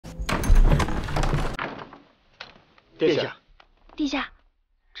殿下，殿下，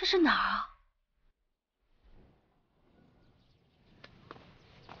这是哪儿啊？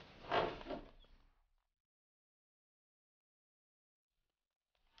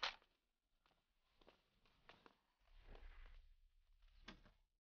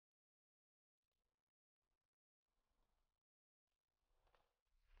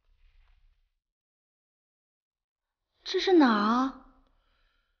这是哪儿啊？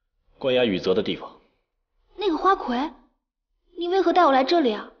关押雨泽的地方。那个花魁，你为何带我来这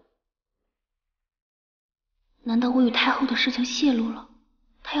里啊？难道我与太后的事情泄露了？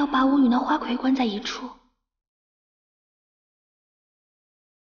他要把我与那花魁关在一处？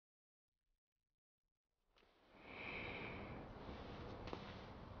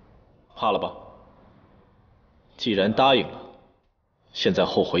怕了吧？既然答应了，现在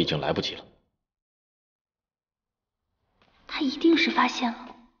后悔已经来不及了。他一定是发现了。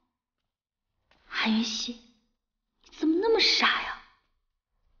韩云熙，你怎么那么傻呀？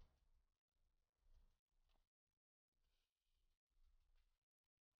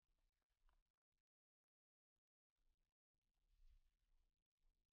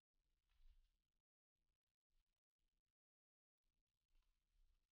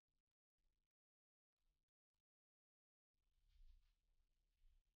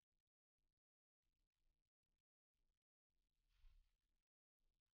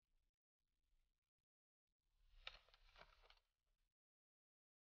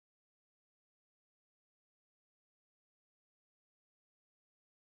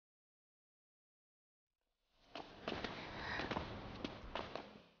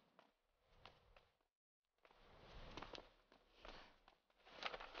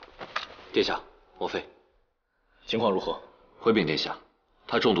殿下，王妃，情况如何？回禀殿下，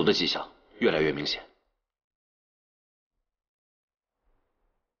他中毒的迹象越来越明显。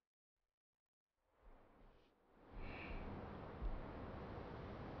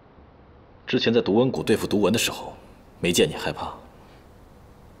之前在毒蚊谷对付毒蚊的时候，没见你害怕，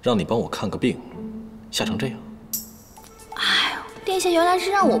让你帮我看个病，吓成这样。哎呦，殿下原来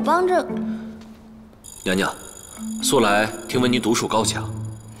是让我帮着。娘娘，素来听闻您毒术高强。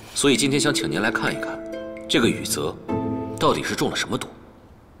所以今天想请您来看一看，这个雨泽到底是中了什么毒？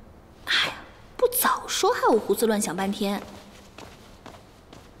哎呀，不早说，害我胡思乱想半天。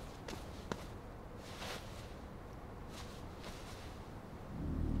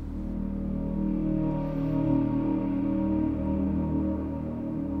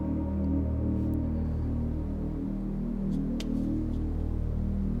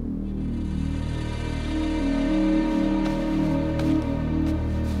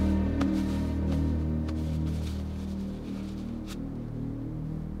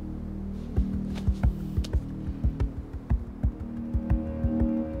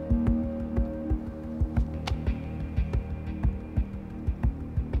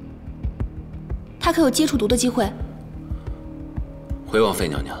他可有接触毒的机会？回王妃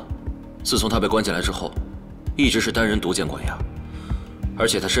娘娘，自从他被关进来之后，一直是单人独监关押，而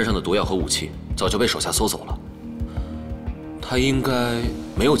且他身上的毒药和武器早就被手下搜走了，他应该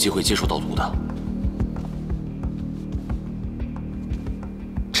没有机会接触到毒的。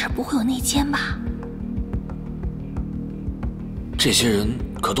这不会有内奸吧？这些人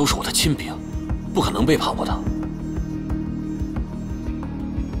可都是我的亲兵，不可能背叛我的。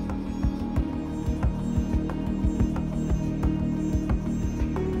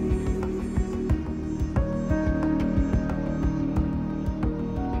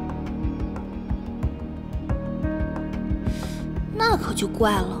那可就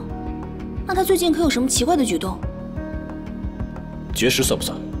怪了。那他最近可有什么奇怪的举动？绝食算不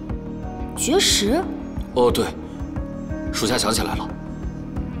算？绝食？哦，对，属下想起来了，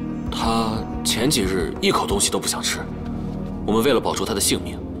他前几日一口东西都不想吃，我们为了保住他的性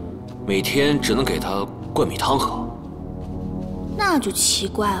命，每天只能给他灌米汤喝。那就奇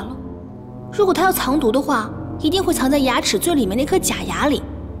怪了。如果他要藏毒的话，一定会藏在牙齿最里面那颗假牙里。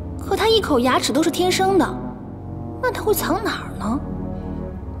可他一口牙齿都是天生的，那他会藏哪儿呢？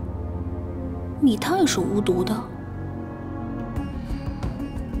米汤也是无毒的。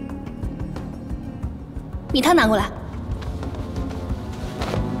米汤拿过来。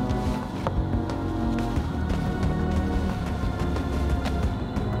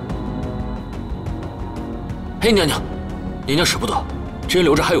嘿，娘娘，娘娘舍不得，这人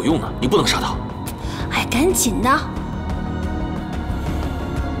留着还有用呢，你不能杀他。哎，赶紧的。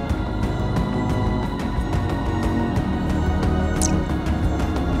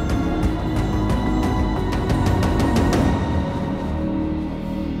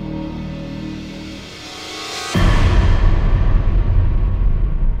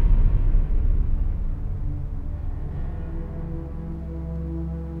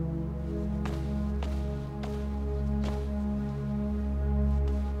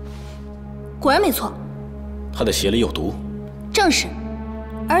果然没错。他的血里有毒。正是，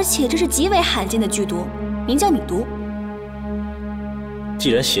而且这是极为罕见的剧毒，名叫米毒。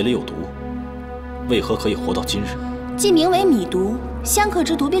既然血里有毒，为何可以活到今日？既名为米毒，相克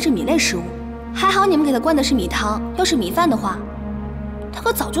之毒便是米类食物。还好你们给他灌的是米汤，要是米饭的话，他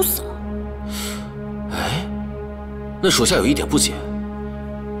可早就死了。哎，那属下有一点不解，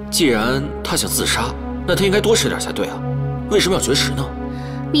既然他想自杀，那他应该多吃点才对啊，为什么要绝食呢？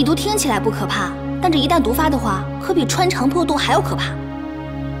米毒听起来不可怕，但这一旦毒发的话，可比穿肠破肚还要可怕。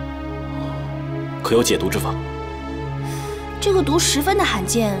可有解毒之法？这个毒十分的罕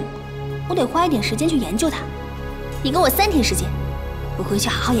见，我得花一点时间去研究它。你给我3天时间，我回去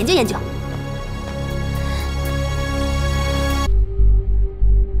好好研究研究。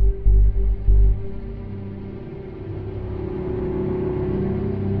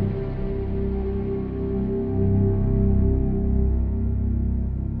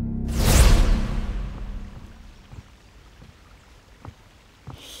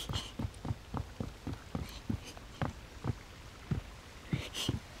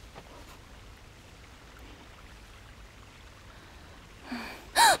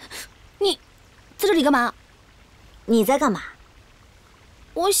你在这里干嘛？你在干嘛？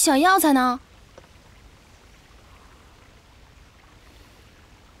我想药材呢。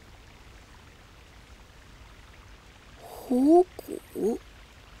虎骨。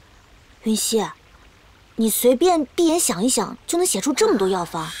云溪，你随便闭眼想一想，就能写出这么多药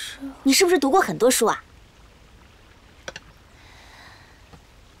方，你是不是读过很多书啊？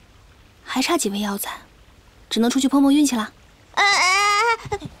还差几味药材，只能出去碰碰运气了。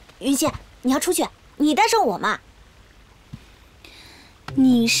云溪，你要出去，你带上我嘛。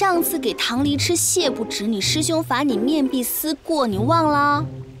你上次给唐离吃泻不止，你师兄罚你面壁思过，你忘了？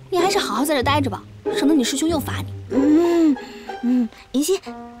你还是好好在这待着吧，省得你师兄又罚你。云溪，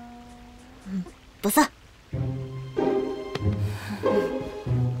不送。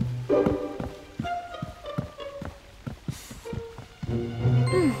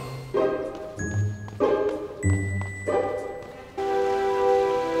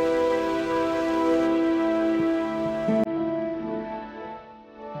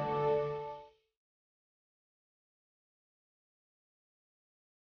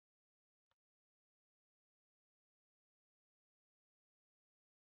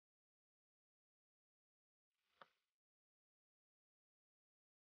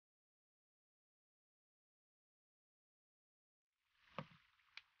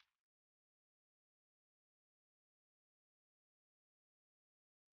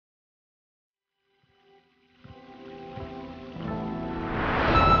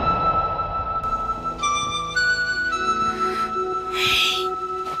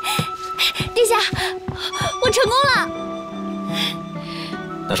殿下，我成功了！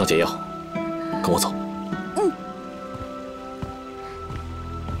拿上解药，跟我走。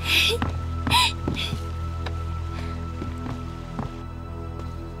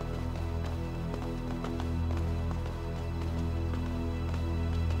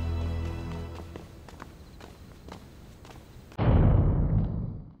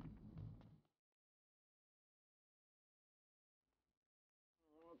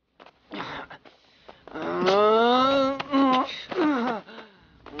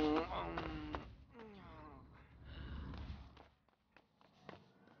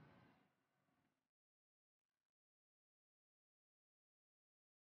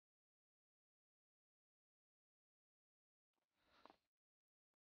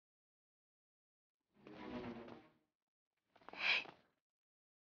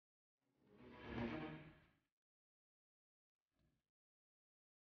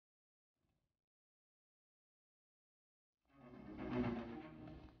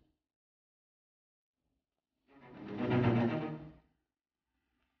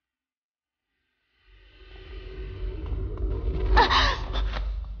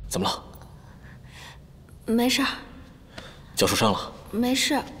怎么了？没事儿。脚受伤了？没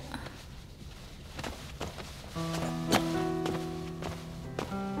事。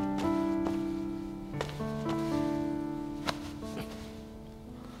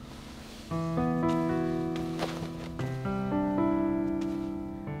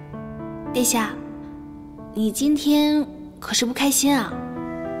殿下，你今天可是不开心啊？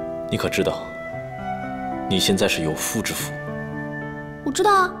你可知道，你现在是有夫之妇？我知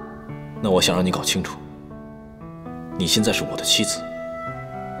道啊。那我想让你搞清楚，你现在是我的妻子，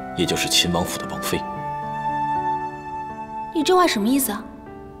也就是秦王府的王妃。你这话什么意思啊？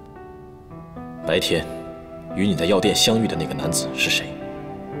白天与你在药店相遇的那个男子是谁？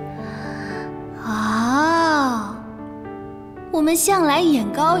啊，我们向来眼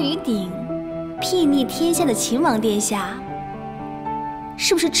高于顶，睥睨天下的秦王殿下，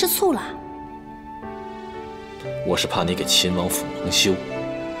是不是吃醋了？我是怕你给秦王府蒙羞。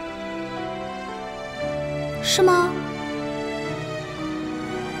是吗？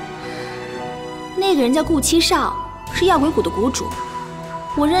那个人叫顾七少，是药鬼谷的谷主。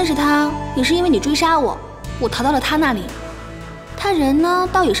我认识他也是因为你追杀我，我逃到了他那里。他人呢，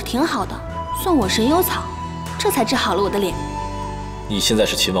倒也是挺好的，送我神油草，这才治好了我的脸。你现在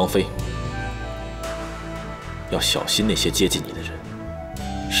是秦王妃，要小心那些接近你的人，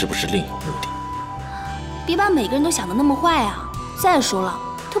是不是另有目的？别把每个人都想得那么坏啊！再说了，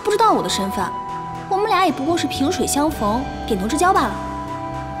他不知道我的身份，我们俩也不过是萍水相逢，点头之交罢了。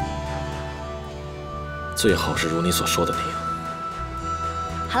最好是如你所说的那样。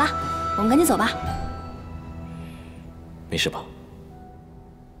好了，我们赶紧走吧。没事吧？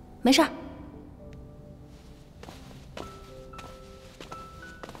没事儿。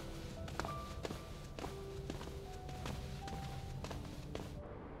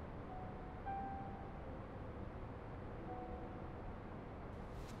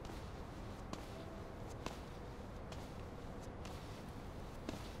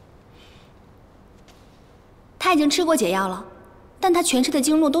他已经吃过解药了，但他全身的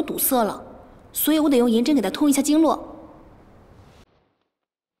经络都堵塞了，所以我得用银针给他通一下经络。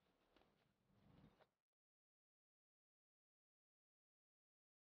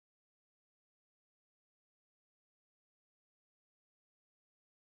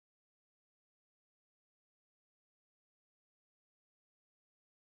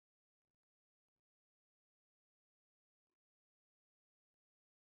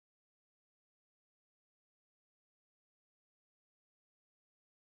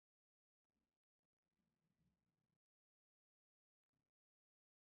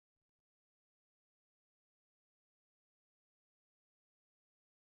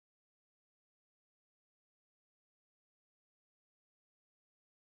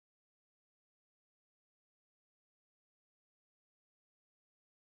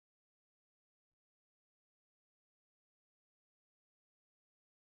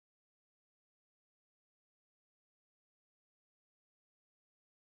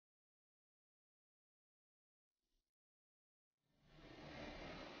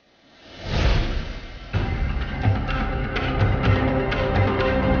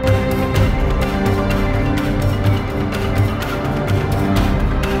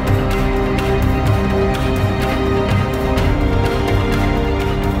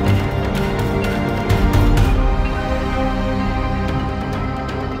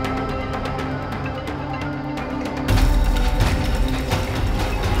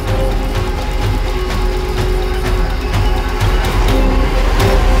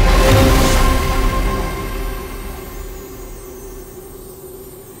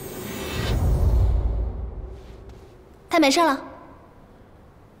他没事了。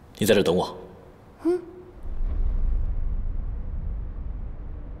你在这等我。